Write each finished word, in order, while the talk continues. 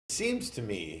Seems to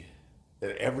me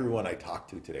that everyone I talk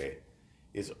to today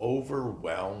is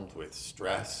overwhelmed with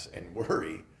stress and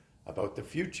worry about the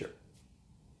future.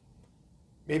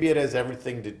 Maybe it has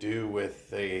everything to do with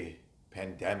the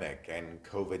pandemic and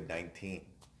COVID 19.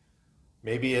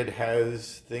 Maybe it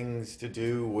has things to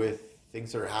do with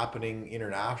things that are happening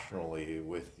internationally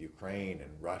with Ukraine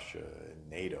and Russia and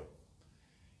NATO.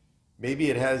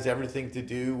 Maybe it has everything to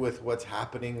do with what's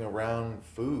happening around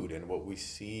food and what we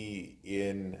see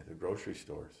in the grocery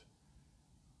stores.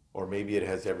 Or maybe it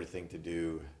has everything to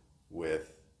do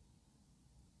with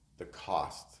the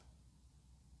cost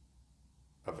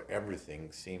of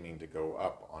everything seeming to go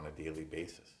up on a daily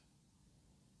basis.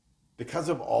 Because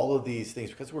of all of these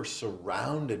things, because we're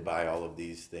surrounded by all of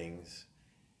these things,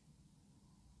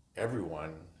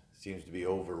 everyone seems to be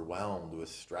overwhelmed with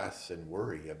stress and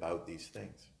worry about these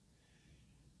things.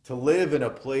 To live in a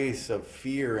place of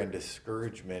fear and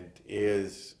discouragement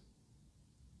is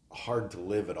hard to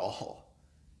live at all.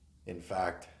 In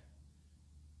fact,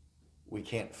 we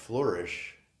can't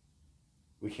flourish.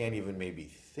 We can't even maybe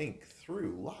think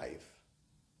through life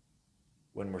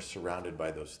when we're surrounded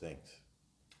by those things.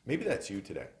 Maybe that's you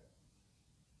today.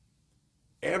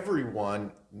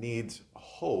 Everyone needs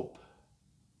hope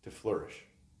to flourish.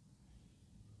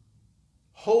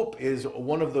 Hope is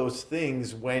one of those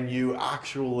things when you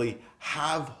actually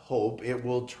have hope, it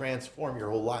will transform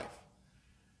your whole life.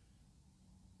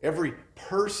 Every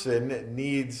person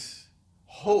needs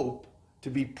hope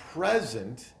to be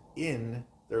present in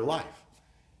their life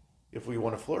if we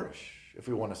want to flourish, if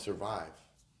we want to survive.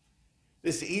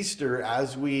 This Easter,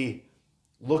 as we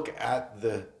look at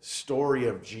the story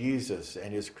of Jesus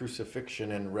and his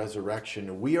crucifixion and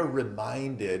resurrection, we are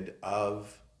reminded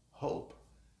of hope.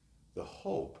 The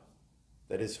hope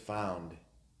that is found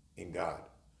in God.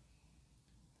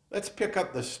 Let's pick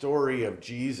up the story of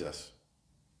Jesus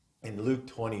in Luke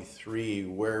 23,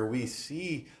 where we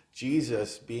see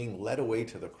Jesus being led away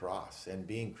to the cross and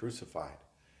being crucified.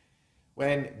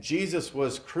 When Jesus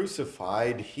was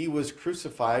crucified, he was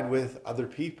crucified with other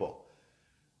people.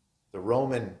 The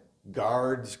Roman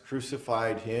guards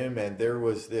crucified him, and there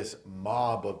was this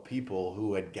mob of people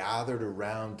who had gathered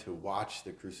around to watch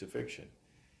the crucifixion.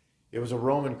 It was a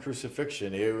Roman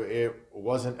crucifixion. It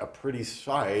wasn't a pretty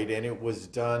sight, and it was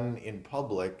done in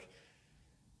public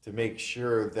to make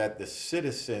sure that the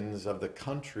citizens of the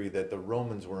country that the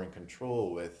Romans were in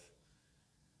control with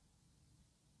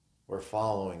were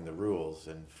following the rules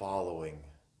and following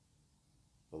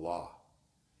the law.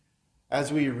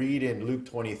 As we read in Luke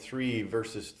 23,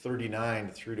 verses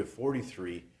 39 through to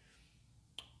 43,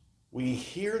 we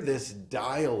hear this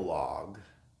dialogue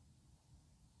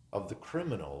of the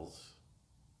criminals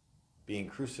being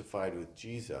crucified with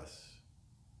Jesus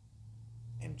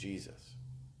and Jesus.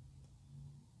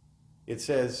 It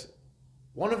says,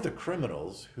 one of the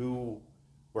criminals who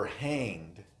were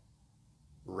hanged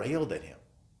railed at him,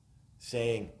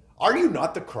 saying, "Are you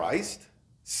not the Christ?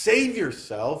 Save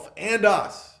yourself and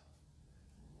us."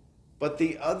 But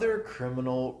the other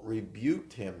criminal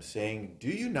rebuked him, saying, "Do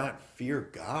you not fear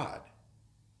God,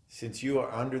 since you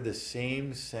are under the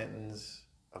same sentence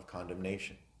of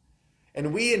condemnation?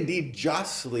 And we indeed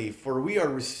justly, for we are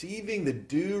receiving the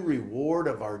due reward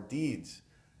of our deeds.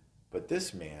 But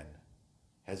this man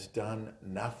has done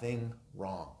nothing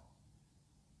wrong."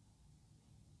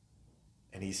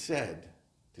 And he said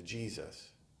to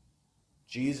Jesus,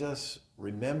 "Jesus,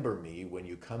 remember me when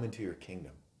you come into your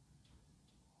kingdom."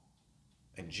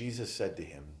 And Jesus said to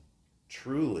him,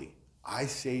 "Truly, I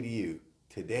say to you,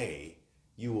 today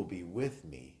you will be with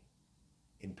me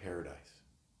in paradise."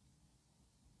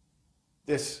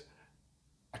 This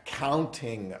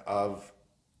accounting of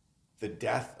the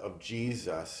death of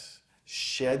Jesus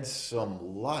sheds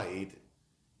some light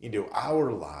into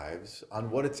our lives on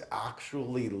what it's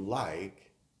actually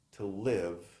like to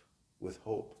live with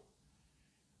hope.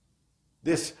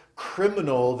 This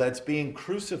criminal that's being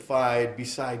crucified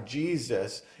beside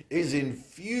Jesus is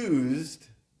infused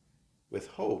with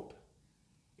hope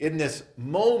in this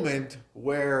moment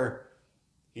where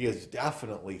he is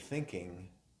definitely thinking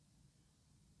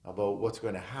about what's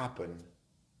going to happen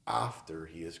after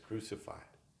he is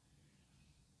crucified.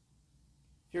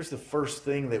 Here's the first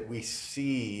thing that we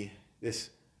see,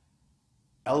 this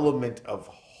element of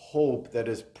hope that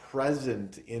is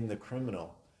present in the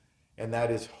criminal, and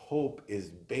that is hope is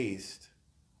based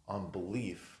on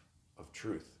belief of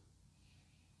truth.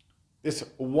 This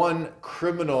one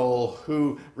criminal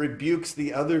who rebukes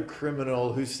the other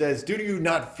criminal who says, "Do you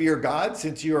not fear God,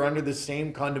 since you are under the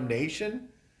same condemnation?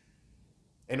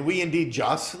 And we indeed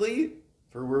justly,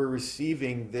 for we're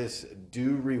receiving this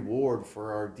due reward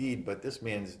for our deed, but this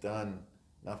man's done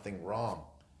nothing wrong."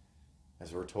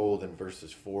 as we're told in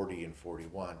verses 40 and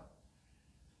 41.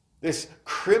 This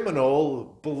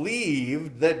criminal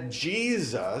believed that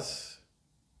Jesus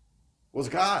was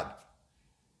God.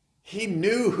 He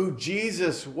knew who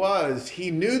Jesus was.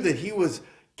 He knew that he was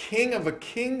king of a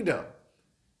kingdom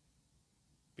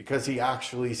because he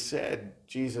actually said,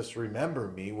 Jesus, remember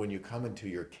me when you come into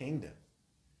your kingdom.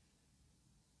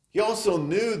 He also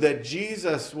knew that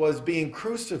Jesus was being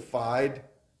crucified.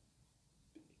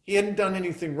 He hadn't done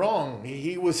anything wrong.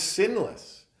 He was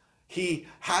sinless. He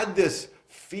had this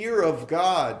fear of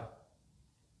God.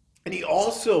 And he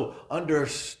also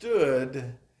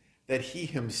understood that he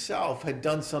himself had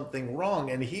done something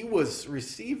wrong and he was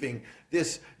receiving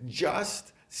this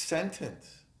just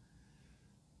sentence.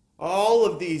 All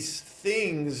of these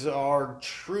things are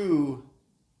true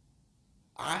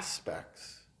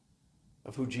aspects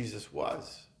of who Jesus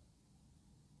was.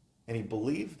 And he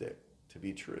believed it to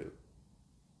be true.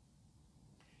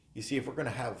 You see, if we're going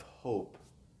to have hope,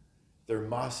 there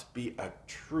must be a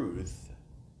truth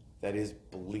that is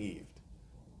believed.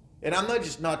 And I'm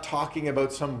not talking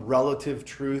about some relative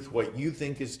truth, what you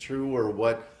think is true or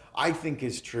what I think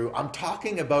is true. I'm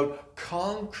talking about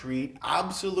concrete,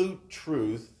 absolute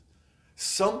truth,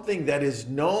 something that is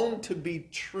known to be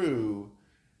true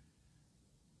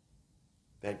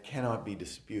that cannot be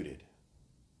disputed.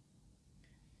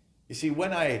 You see,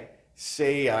 when I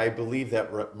say I believe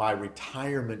that my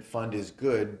retirement fund is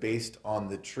good based on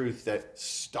the truth that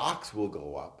stocks will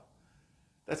go up,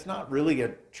 that's not really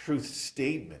a truth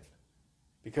statement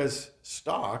because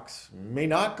stocks may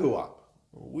not go up.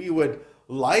 We would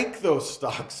like those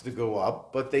stocks to go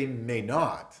up, but they may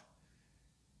not.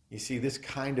 You see, this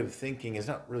kind of thinking is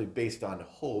not really based on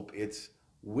hope, it's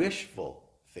wishful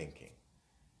thinking.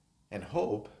 And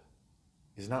hope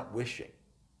is not wishing.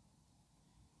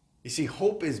 You see,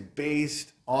 hope is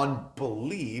based on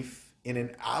belief in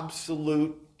an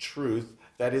absolute truth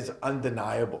that is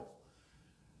undeniable.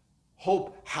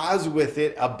 Hope has with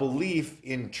it a belief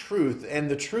in truth, and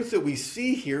the truth that we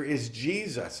see here is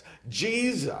Jesus.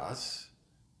 Jesus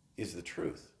is the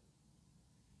truth.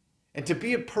 And to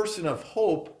be a person of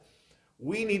hope,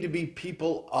 we need to be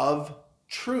people of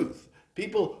truth,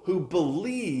 people who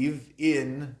believe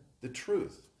in the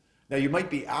truth. Now, you might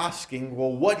be asking,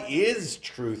 well, what is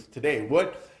truth today?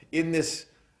 What in this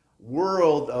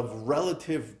world of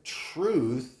relative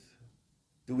truth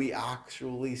do we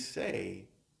actually say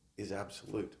is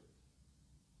absolute?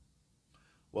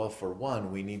 Well, for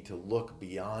one, we need to look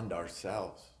beyond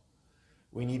ourselves.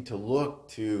 We need to look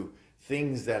to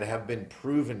things that have been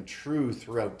proven true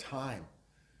throughout time.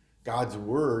 God's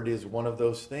word is one of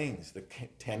those things, the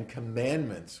 10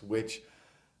 Commandments, which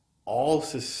all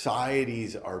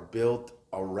societies are built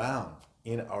around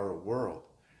in our world.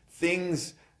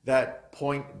 Things that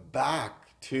point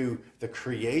back to the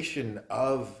creation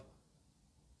of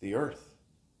the earth,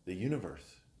 the universe.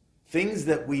 Things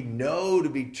that we know to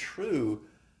be true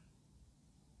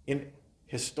in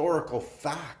historical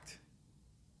fact.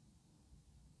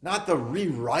 Not the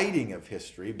rewriting of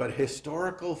history, but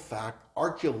historical fact,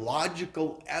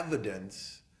 archaeological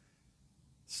evidence,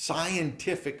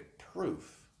 scientific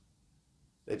proof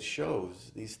that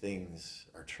shows these things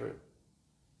are true.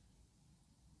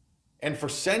 And for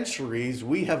centuries,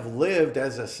 we have lived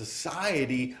as a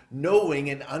society knowing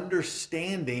and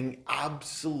understanding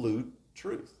absolute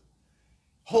truth.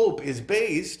 Hope is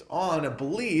based on a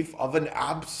belief of an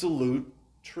absolute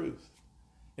truth.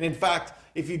 And in fact,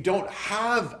 if you don't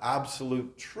have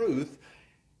absolute truth,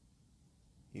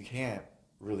 you can't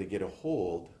really get a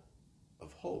hold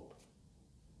of hope.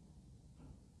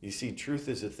 You see, truth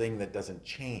is a thing that doesn't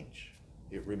change.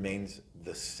 It remains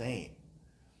the same.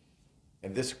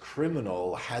 And this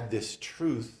criminal had this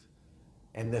truth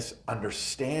and this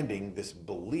understanding, this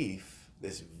belief,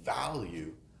 this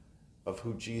value of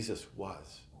who Jesus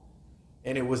was.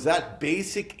 And it was that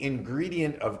basic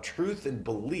ingredient of truth and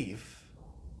belief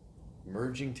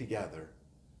merging together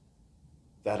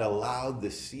that allowed the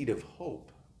seed of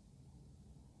hope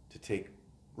to take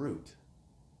root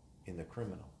in the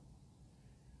criminal.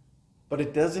 But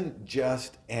it doesn't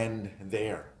just end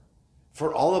there.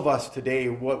 For all of us today,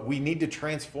 what we need to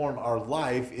transform our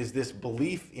life is this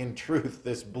belief in truth,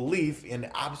 this belief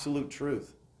in absolute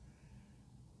truth.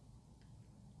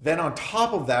 Then on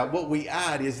top of that, what we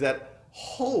add is that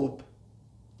hope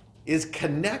is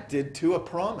connected to a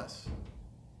promise.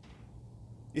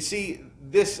 You see,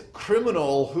 this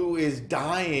criminal who is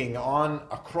dying on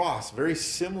a cross, very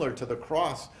similar to the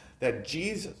cross that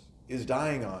Jesus is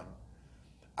dying on,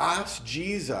 asked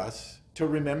Jesus to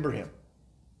remember him.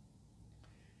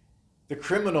 The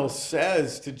criminal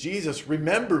says to Jesus,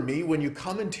 remember me when you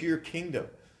come into your kingdom.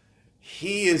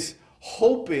 He is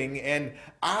hoping and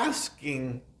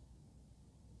asking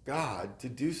God to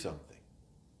do something.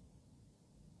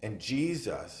 And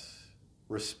Jesus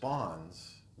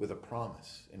responds with a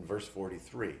promise in verse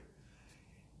 43.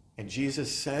 And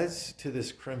Jesus says to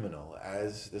this criminal,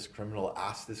 as this criminal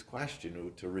asks this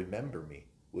question, to remember me.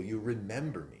 Will you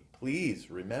remember me?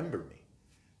 Please remember me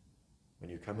when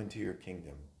you come into your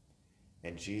kingdom.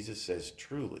 And Jesus says,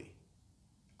 truly,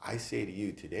 I say to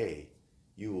you today,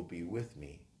 you will be with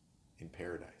me in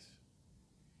paradise.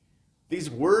 These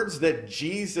words that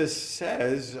Jesus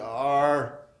says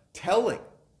are telling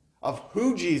of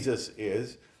who Jesus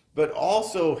is, but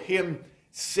also him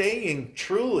saying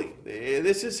truly.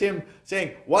 This is him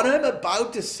saying, what I'm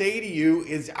about to say to you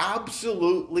is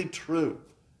absolutely true.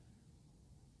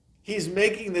 He's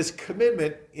making this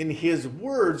commitment in his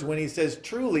words when he says,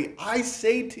 truly, I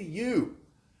say to you.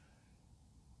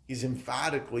 He's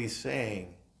emphatically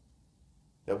saying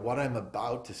that what I'm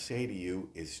about to say to you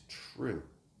is true.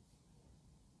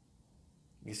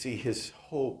 You see, his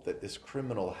hope that this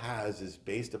criminal has is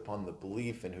based upon the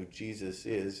belief in who Jesus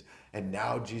is. And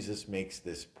now Jesus makes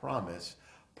this promise,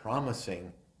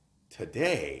 promising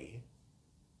today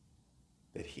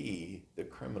that he, the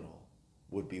criminal,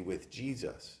 would be with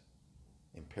Jesus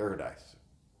in paradise.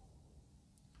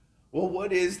 Well,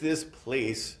 what is this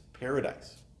place,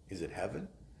 paradise? Is it heaven?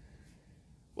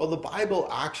 Well, the Bible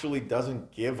actually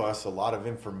doesn't give us a lot of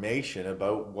information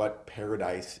about what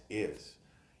paradise is.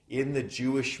 In the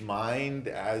Jewish mind,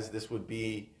 as this would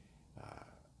be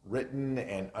written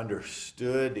and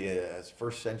understood as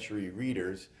first century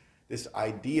readers, this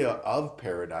idea of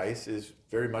paradise is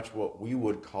very much what we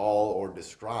would call or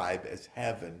describe as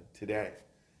heaven today.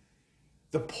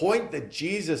 The point that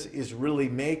Jesus is really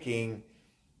making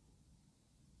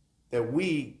that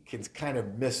we can kind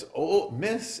of miss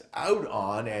out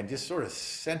on and just sort of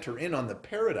center in on the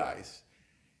paradise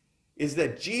is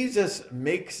that Jesus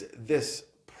makes this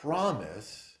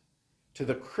promise to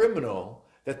the criminal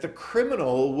that the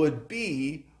criminal would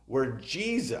be where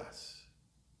Jesus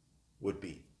would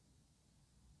be.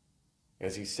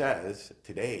 As he says,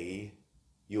 today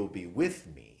you'll be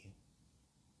with me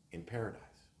in paradise.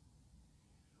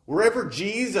 Wherever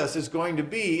Jesus is going to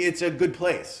be, it's a good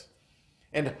place.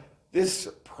 And this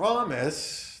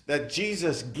promise that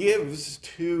Jesus gives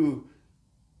to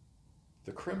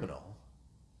the criminal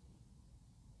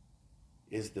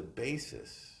is the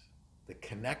basis, the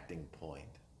connecting point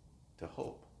to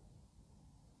hope.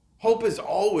 Hope is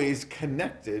always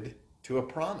connected to a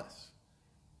promise.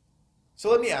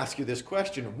 So let me ask you this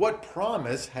question. What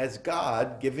promise has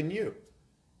God given you?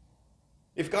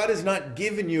 If God has not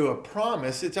given you a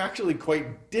promise, it's actually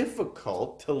quite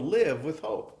difficult to live with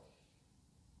hope.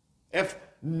 If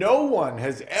no one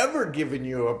has ever given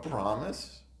you a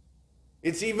promise,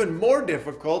 it's even more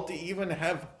difficult to even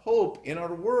have hope in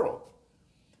our world.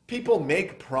 People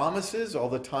make promises all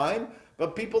the time,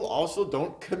 but people also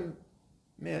don't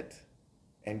commit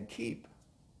and keep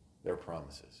their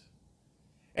promises.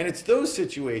 And it's those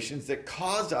situations that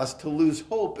cause us to lose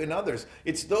hope in others.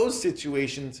 It's those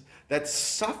situations that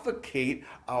suffocate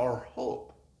our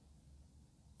hope.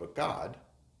 But God,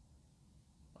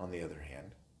 on the other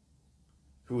hand,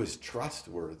 who is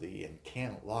trustworthy and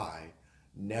can't lie,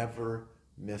 never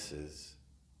misses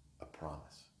a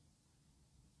promise.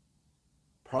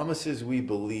 Promises we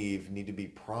believe need to be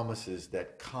promises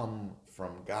that come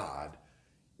from God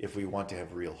if we want to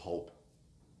have real hope.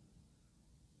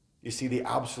 You see, the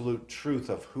absolute truth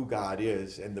of who God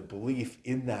is and the belief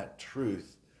in that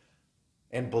truth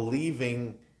and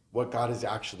believing what God has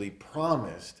actually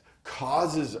promised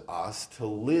causes us to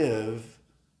live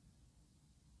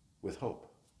with hope.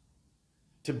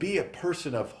 To be a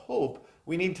person of hope,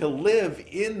 we need to live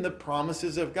in the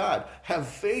promises of God, have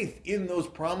faith in those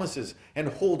promises, and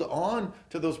hold on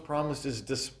to those promises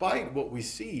despite what we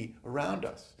see around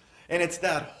us. And it's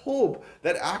that hope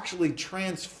that actually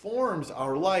transforms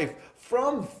our life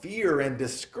from fear and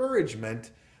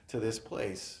discouragement to this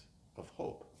place of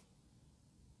hope.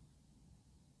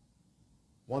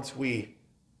 Once we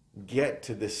get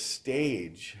to this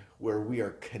stage where we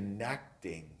are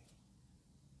connecting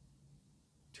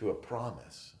to a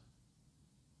promise,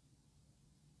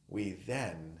 we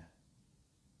then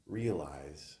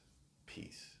realize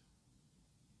peace.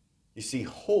 You see,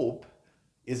 hope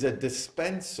is a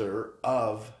dispenser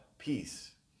of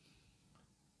peace.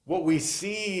 What we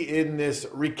see in this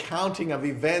recounting of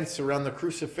events around the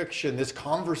crucifixion, this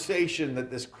conversation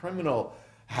that this criminal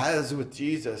has with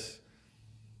Jesus,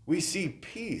 we see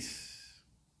peace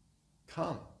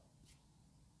come.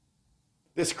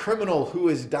 This criminal who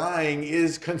is dying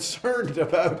is concerned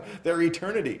about their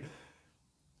eternity.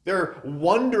 They're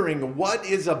wondering what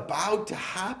is about to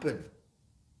happen.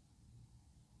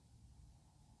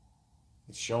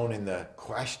 It's shown in the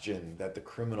question that the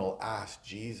criminal asked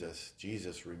Jesus,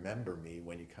 Jesus, remember me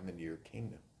when you come into your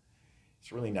kingdom.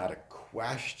 It's really not a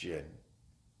question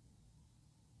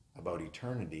about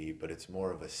eternity, but it's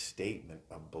more of a statement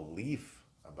of belief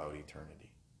about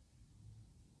eternity.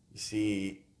 You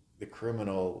see, the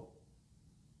criminal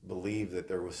believed that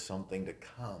there was something to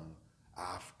come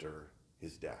after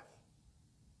his death.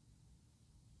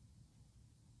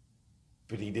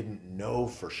 But he didn't know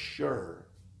for sure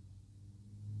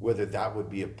whether that would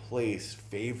be a place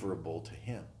favorable to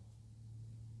him.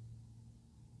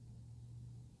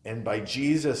 And by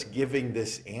Jesus giving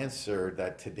this answer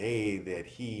that today that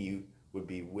he would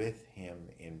be with him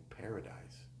in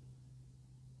paradise,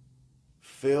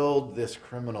 filled this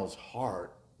criminal's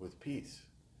heart with peace.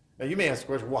 Now you may ask the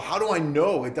question, well, how do I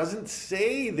know? It doesn't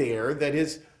say there that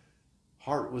his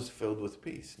heart was filled with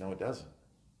peace. No, it doesn't.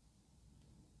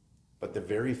 But the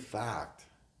very fact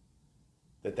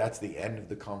that that's the end of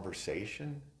the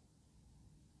conversation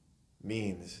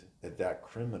means that that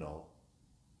criminal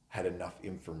had enough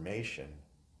information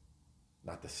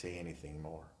not to say anything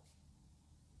more.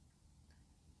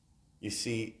 You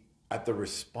see, at the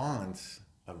response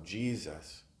of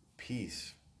Jesus,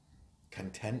 peace,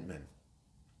 contentment,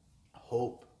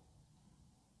 hope,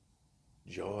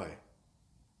 joy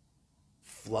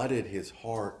flooded his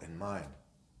heart and mind.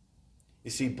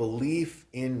 You see, belief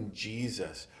in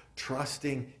Jesus,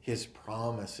 trusting his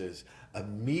promises,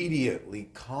 immediately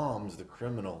calms the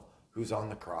criminal who's on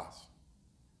the cross.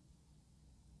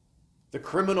 The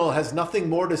criminal has nothing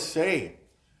more to say.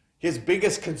 His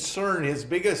biggest concern, his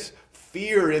biggest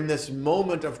fear in this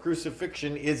moment of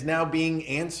crucifixion is now being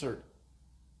answered.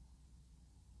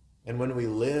 And when we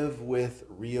live with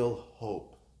real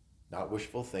hope, not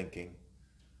wishful thinking,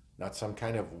 not some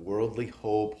kind of worldly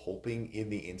hope, hoping in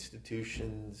the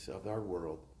institutions of our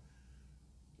world,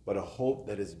 but a hope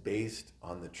that is based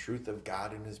on the truth of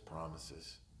God and his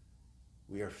promises,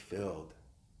 we are filled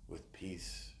with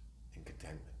peace and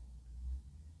contentment.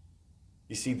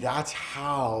 You see, that's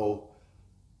how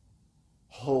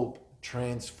hope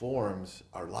transforms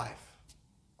our life,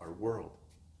 our world.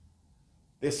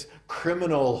 This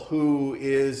criminal who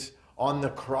is on the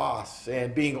cross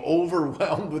and being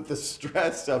overwhelmed with the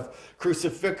stress of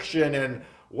crucifixion and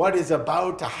what is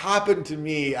about to happen to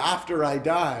me after I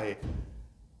die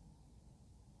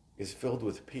is filled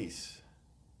with peace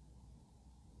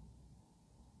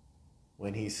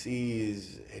when he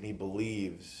sees and he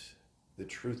believes the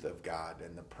truth of God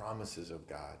and the promises of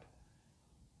God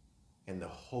and the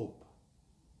hope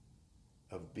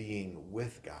of being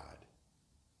with God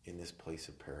in this place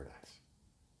of paradise.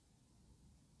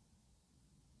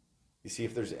 You see,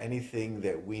 if there's anything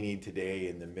that we need today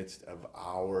in the midst of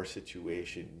our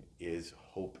situation is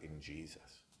hope in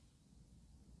Jesus.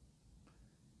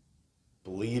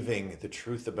 Believing the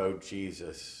truth about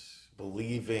Jesus,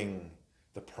 believing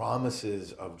the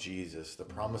promises of Jesus, the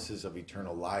promises of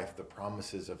eternal life, the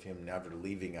promises of him never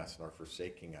leaving us nor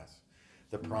forsaking us,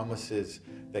 the promises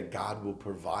that God will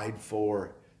provide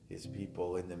for his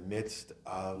people in the midst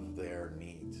of their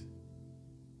needs.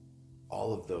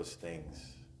 All of those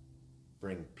things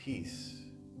bring peace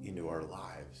into our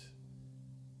lives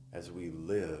as we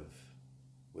live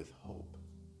with hope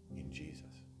in Jesus.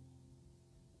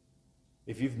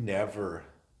 If you've never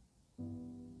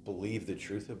believed the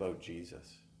truth about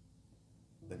Jesus,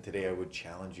 then today I would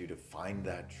challenge you to find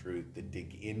that truth, to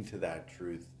dig into that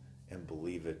truth and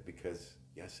believe it, because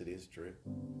yes, it is true.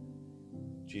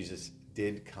 Jesus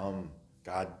did come.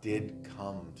 God did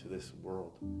come to this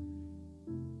world.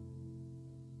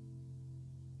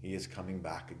 He is coming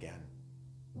back again.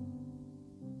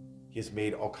 He has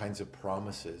made all kinds of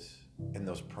promises, and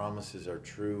those promises are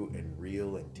true and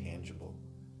real and tangible.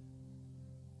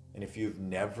 And if you've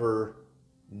never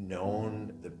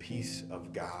known the peace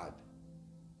of God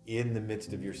in the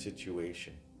midst of your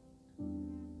situation,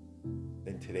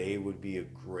 then today would be a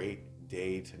great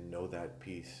day to know that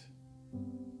peace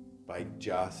by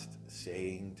just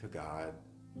saying to God,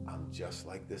 I'm just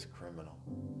like this criminal.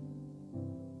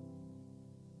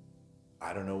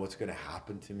 I don't know what's going to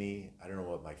happen to me. I don't know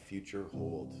what my future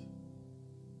holds.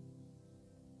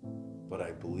 But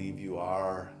I believe you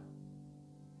are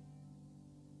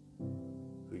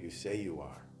who you say you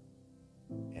are.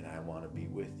 And I want to be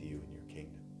with you in your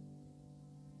kingdom.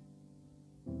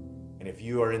 And if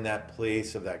you are in that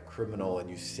place of that criminal and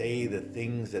you say the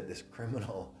things that this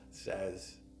criminal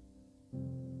says,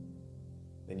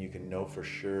 then you can know for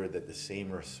sure that the same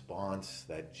response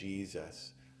that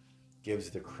Jesus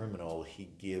gives the criminal, he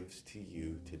gives to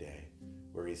you today.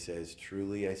 where he says,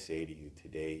 truly I say to you,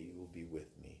 today you will be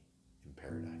with me in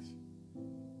paradise.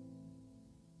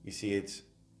 You see, it's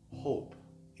hope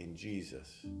in Jesus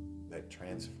that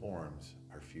transforms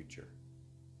our future.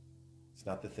 It's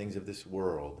not the things of this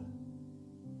world.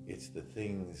 It's the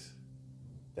things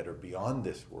that are beyond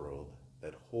this world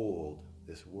that hold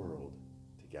this world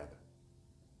together.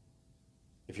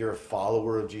 If you're a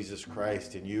follower of Jesus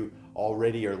Christ and you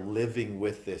already are living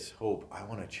with this hope, I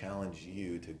want to challenge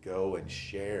you to go and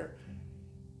share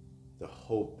the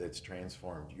hope that's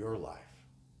transformed your life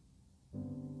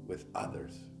with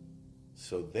others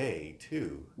so they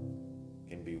too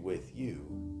can be with you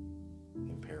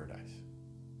in paradise.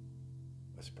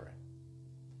 Let's pray.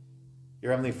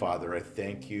 Dear Heavenly Father, I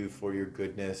thank you for your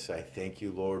goodness. I thank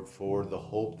you, Lord, for the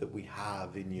hope that we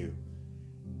have in you.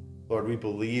 Lord, we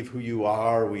believe who you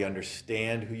are. We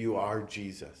understand who you are,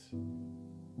 Jesus.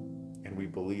 And we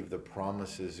believe the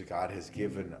promises God has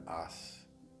given us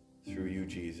through you,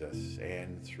 Jesus,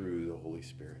 and through the Holy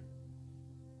Spirit.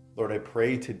 Lord, I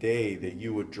pray today that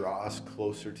you would draw us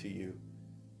closer to you,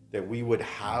 that we would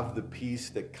have the peace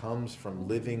that comes from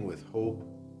living with hope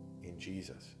in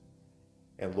Jesus.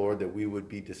 And Lord, that we would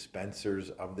be dispensers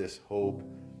of this hope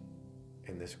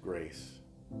and this grace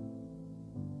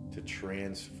to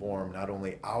transform not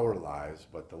only our lives,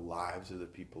 but the lives of the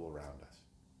people around us.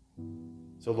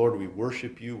 So Lord, we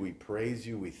worship you, we praise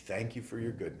you, we thank you for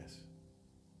your goodness,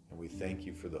 and we thank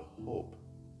you for the hope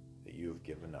that you have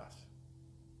given us.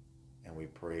 And we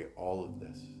pray all of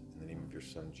this in the name of your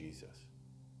Son, Jesus.